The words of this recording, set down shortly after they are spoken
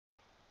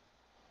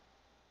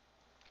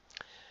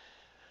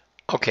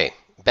Okay,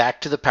 back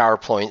to the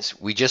PowerPoints.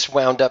 We just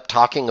wound up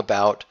talking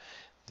about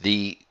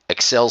the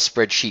Excel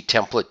spreadsheet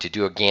template to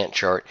do a Gantt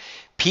chart.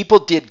 People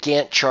did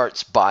Gantt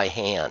charts by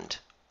hand,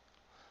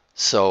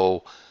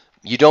 so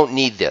you don't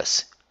need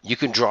this. You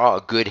can draw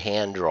a good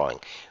hand drawing.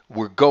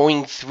 We're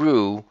going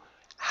through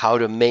how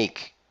to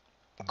make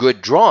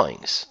good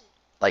drawings,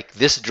 like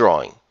this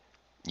drawing.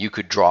 You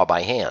could draw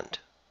by hand.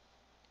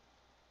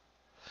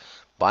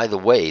 By the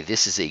way,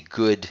 this is a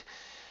good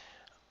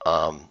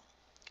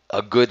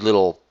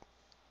little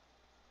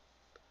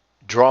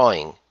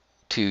drawing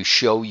to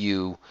show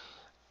you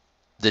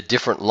the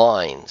different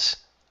lines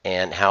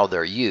and how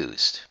they're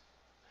used.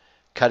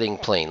 Cutting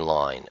plane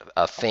line,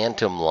 a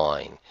phantom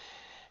line,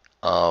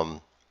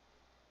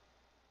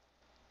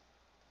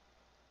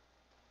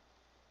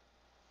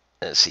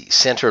 let's see,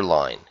 center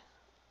line,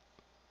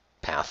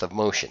 path of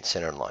motion,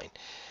 center line,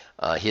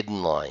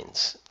 hidden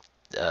lines,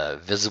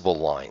 visible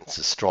lines,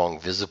 the strong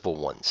visible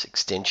ones,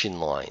 extension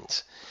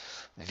lines,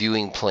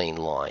 viewing plane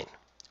line,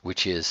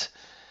 which is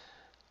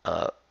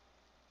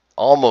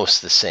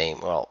almost the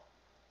same, well,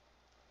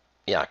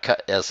 yeah,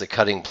 as the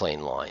cutting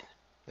plane line,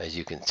 as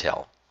you can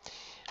tell.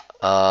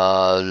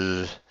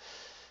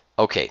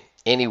 Okay,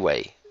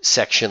 anyway,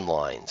 section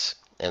lines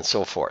and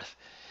so forth.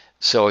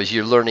 So as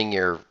you're learning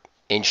your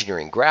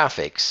engineering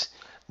graphics,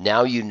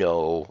 now you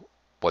know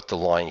what the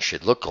line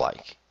should look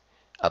like,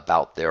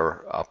 about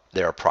their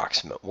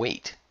approximate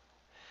weight.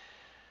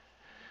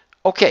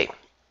 Okay,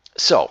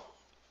 so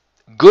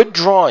good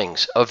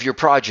drawings of your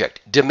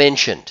project,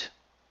 dimensioned.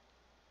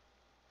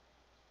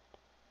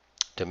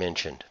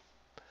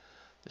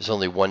 There's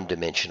only one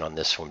dimension on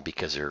this one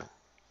because they're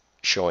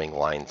showing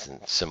lines and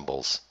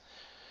symbols.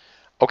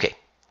 Okay.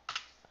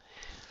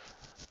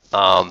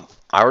 I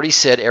already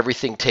said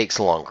everything takes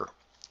longer.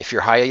 If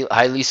you're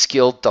highly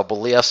skilled,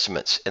 double the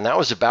estimates. And that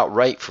was about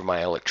right for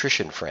my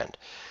electrician friend.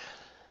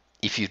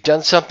 If you've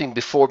done something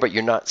before but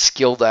you're not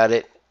skilled at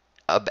it,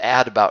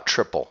 add about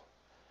triple.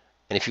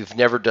 And if you've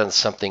never done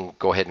something,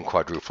 go ahead and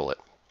quadruple it.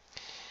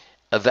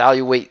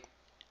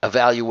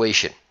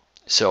 Evaluation.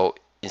 So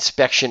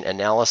inspection,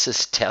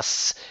 analysis,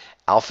 tests,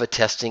 alpha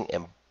testing,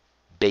 and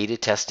beta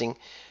testing.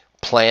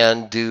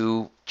 Plan,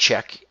 do,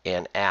 check,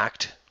 and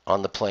act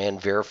on the plan,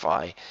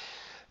 verify.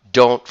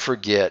 Don't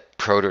forget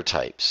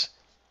prototypes.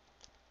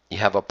 You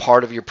have a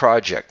part of your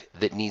project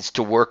that needs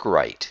to work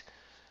right.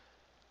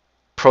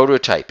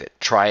 Prototype it,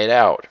 try it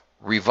out,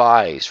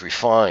 revise,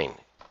 refine,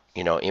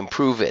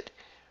 improve it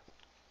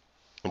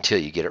until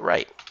you get it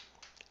right.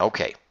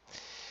 Okay.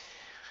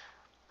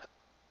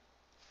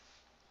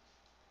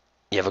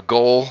 You have a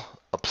goal,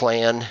 a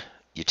plan,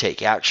 you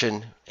take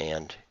action,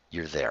 and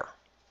you're there.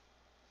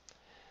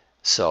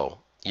 So,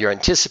 your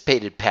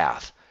anticipated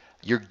path.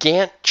 Your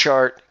Gantt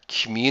chart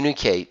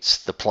communicates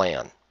the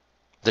plan,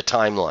 the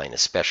timeline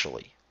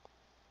especially.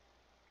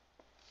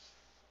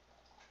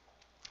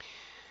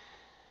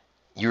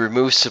 You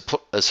remove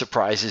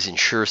surprises,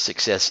 ensure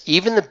success.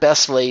 Even the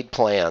best laid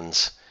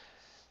plans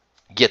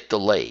get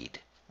delayed,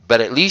 but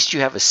at least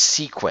you have a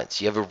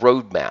sequence. You have a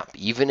roadmap,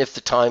 even if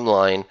the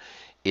timeline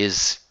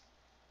is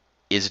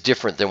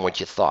different than what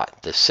you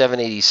thought. The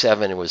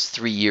 787 was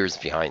 3 years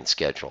behind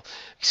schedule.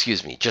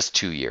 Excuse me, just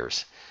 2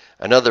 years.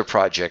 Another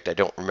project, I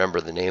don't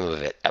remember the name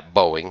of it, at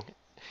Boeing,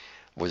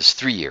 was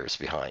 3 years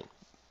behind.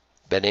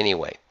 But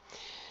anyway.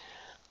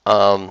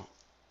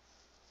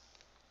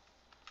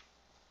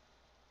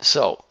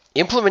 So,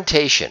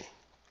 implementation.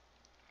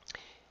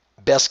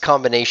 Best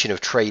combination of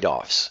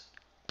trade-offs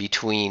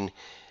between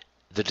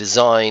the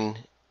design,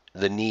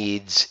 the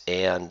needs,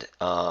 and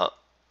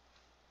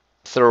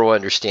thorough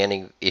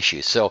understanding of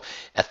issues. So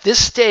at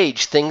this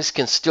stage, things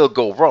can still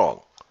go wrong.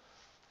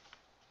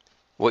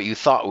 What you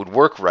thought would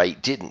work right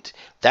didn't.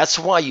 That's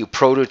why you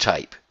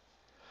prototype.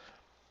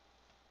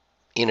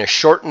 In a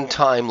shortened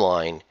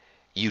timeline,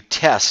 you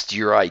test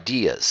your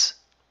ideas.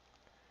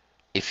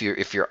 If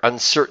you're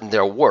uncertain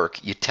they'll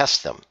work, you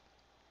test them.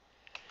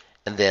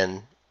 And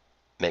then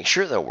make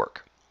sure they'll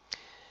work.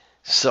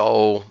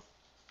 So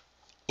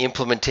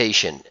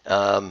implementation.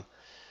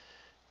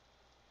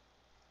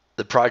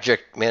 The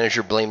project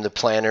manager blamed the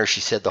planner.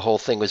 She said the whole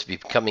thing was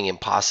becoming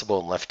impossible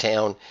and left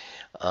town.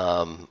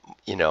 The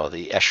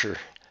Escher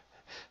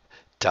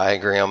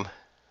diagram.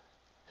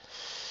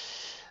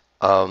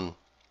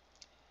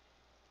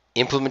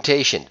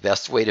 Implementation,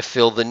 best way to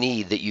fill the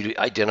need that you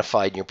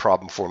identified in your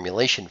problem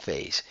formulation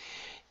phase.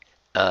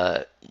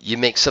 You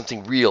make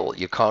something real,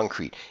 you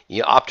concrete.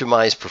 You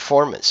optimize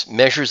performance,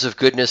 measures of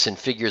goodness and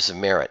figures of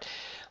merit.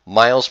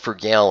 Miles per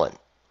gallon.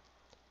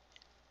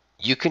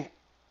 You can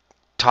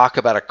talk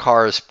about a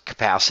car's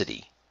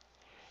capacity,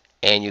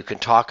 and you can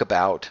talk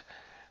about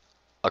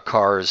a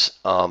car's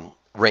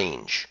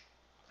range,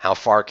 how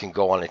far it can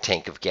go on a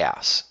tank of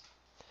gas.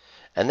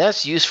 And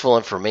that's useful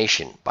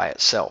information by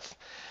itself.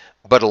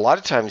 But a lot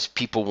of times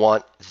people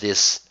want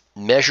this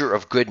measure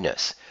of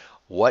goodness.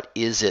 What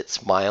is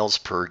its miles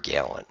per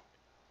gallon?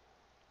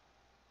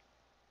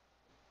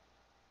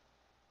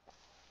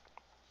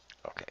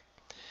 Okay.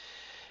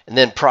 And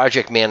then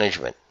project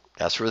management.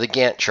 That's where the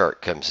Gantt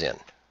chart comes in.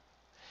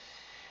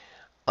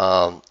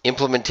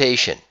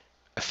 Implementation,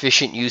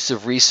 efficient use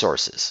of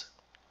resources.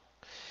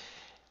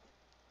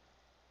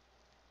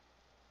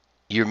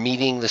 You're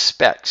meeting the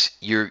specs.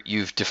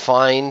 You've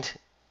defined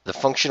the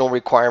functional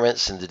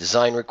requirements and the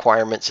design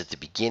requirements at the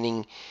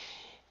beginning.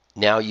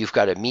 Now you've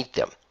got to meet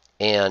them.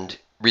 And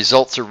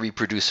results are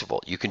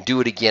reproducible. You can do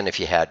it again if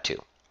you had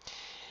to.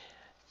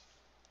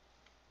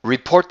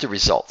 Report the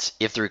results.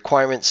 If the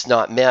requirement's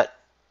not met,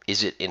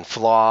 is it an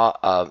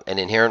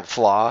inherent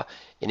flaw,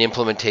 an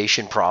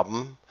implementation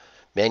problem,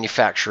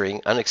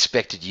 manufacturing,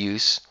 unexpected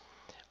use,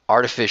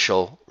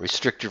 artificial,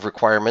 restrictive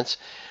requirements,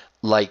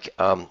 like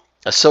a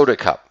soda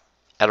cup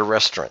at a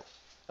restaurant,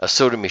 a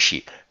soda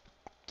machine.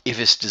 If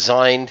it's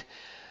designed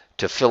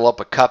to fill up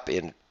a cup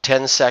in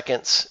 10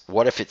 seconds,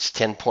 what if it's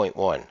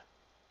 10.1?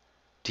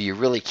 Do you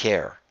really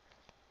care?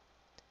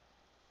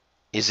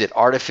 Is it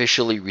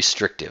artificially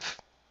restrictive?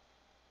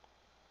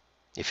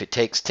 If it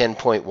takes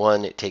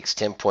 10.1, it takes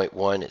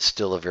 10.1. It's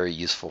still a very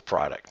useful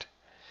product.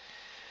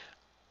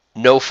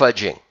 No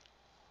fudging.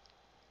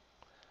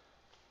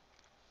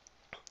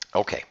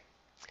 Okay.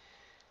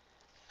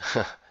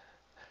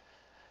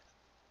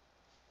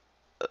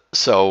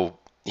 So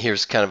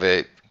here's kind of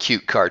a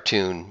cute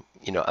cartoon,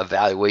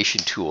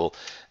 evaluation tool,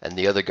 and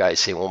the other guy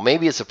saying, well,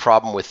 maybe it's a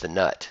problem with the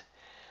nut,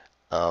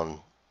 that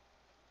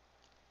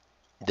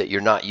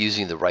you're not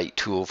using the right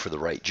tool for the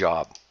right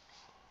job.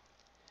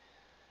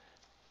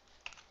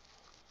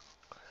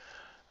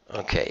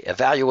 Okay,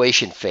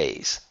 evaluation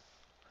phase.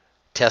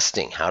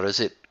 Testing, how does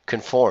it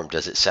conform?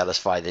 Does it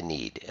satisfy the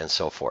need? And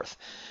so forth.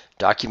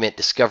 Document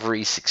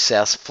discovery,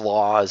 success,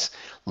 flaws,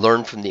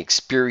 learn from the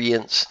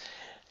experience.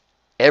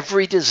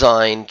 Every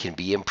design can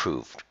be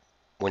improved.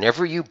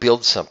 Whenever you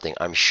build something,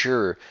 I'm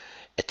sure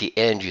at the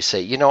end you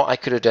say, I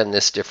could have done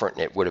this different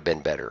and it would have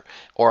been better.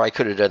 Or I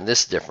could have done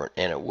this different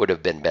and it would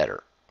have been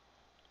better.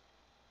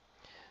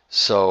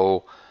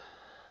 So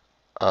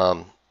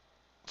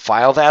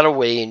file that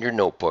away in your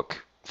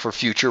notebook for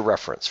future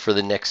reference for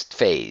the next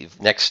phase,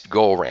 next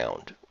go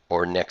around,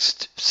 or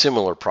next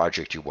similar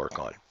project you work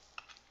on.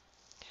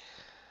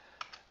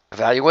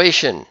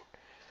 Evaluation.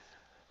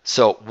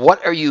 So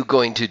what are you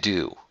going to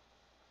do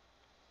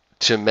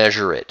to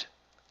measure it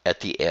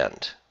at the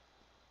end?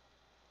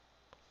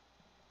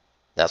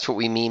 That's what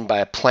we mean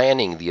by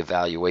planning the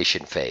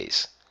evaluation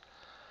phase.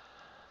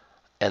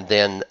 And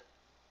then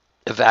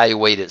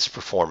evaluate its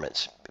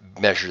performance.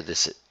 Measure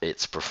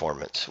its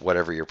performance,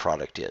 whatever your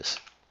product is.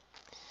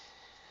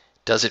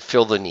 Does it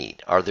fill the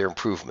need? Are there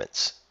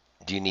improvements?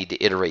 Do you need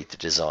to iterate the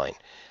design?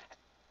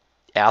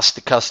 Ask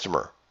the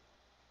customer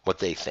what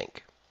they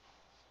think.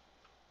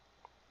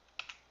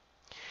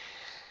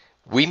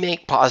 We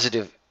make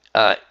positive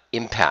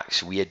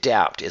impacts. We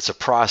adapt. It's a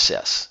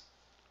process.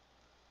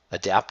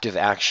 Adaptive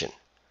action.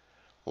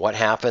 What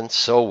happened?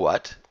 So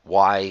what?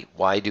 Why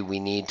do we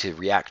need to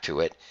react to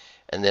it?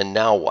 And then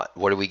now what?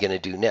 What are we going to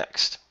do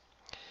next?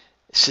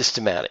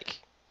 Systematic.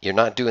 You're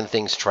not doing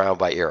things trial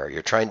by error.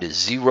 You're trying to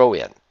zero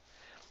in.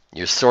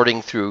 You're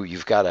sorting through.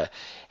 You've got a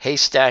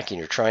haystack and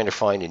you're trying to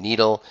find a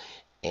needle,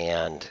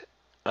 and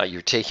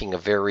you're taking a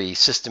very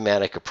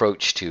systematic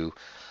approach to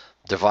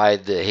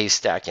divide the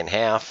haystack in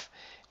half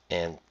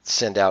and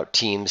send out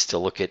teams to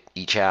look at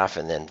each half,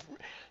 and then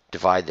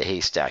divide the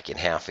haystack in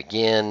half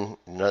again,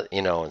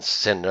 and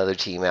send another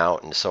team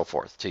out, and so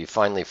forth, till you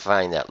finally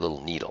find that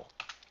little needle.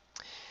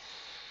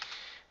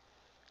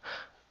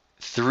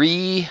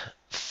 3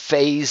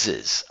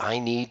 phases. I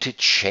need to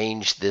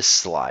change this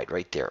slide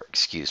right there.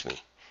 Excuse me.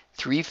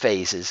 3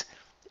 phases,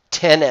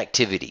 10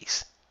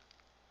 activities.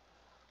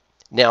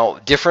 Now,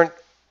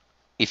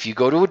 if you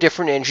go to a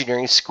different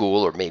engineering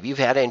school, or maybe you've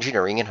had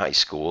engineering in high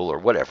school or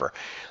whatever,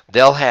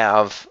 they'll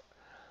have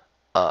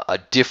a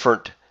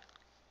different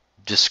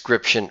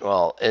description.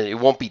 Well, it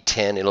won't be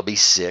 10, it'll be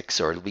 6,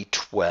 or it'll be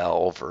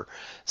 12, or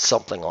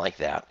something like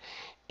that.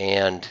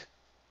 And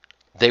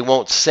they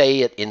won't say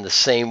it in the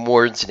same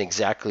words in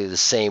exactly the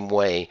same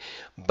way,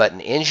 but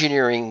an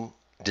engineering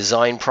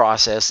design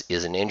process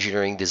is an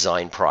engineering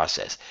design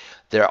process.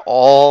 They're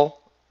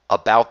all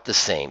about the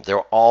same. They're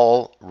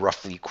all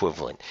roughly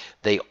equivalent.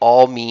 They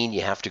all mean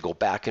you have to go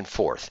back and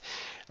forth.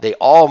 They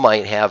all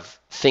might have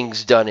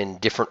things done in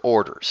different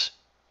orders.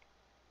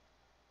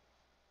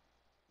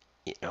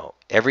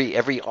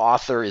 Every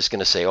author is going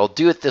to say, "Oh,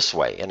 do it this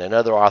way," and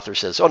another author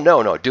says, "Oh,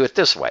 no, do it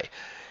this way."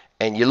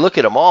 And you look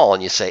at them all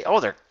and you say, "Oh,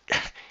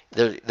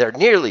 they're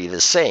nearly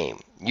the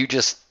same. You're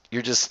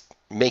just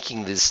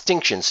making the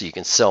distinction so you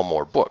can sell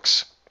more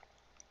books."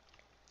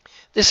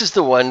 This is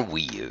the one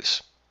we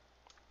use.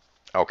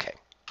 Okay.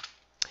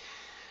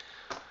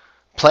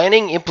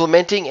 Planning,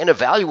 implementing, and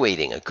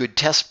evaluating a good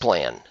test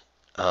plan.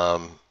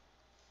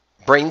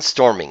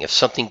 Brainstorming if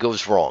something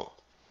goes wrong.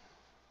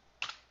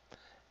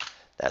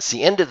 That's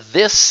the end of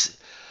this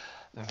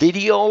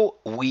video.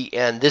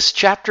 And this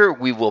chapter,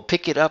 we will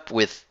pick it up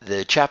with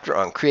the chapter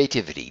on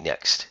creativity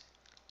next.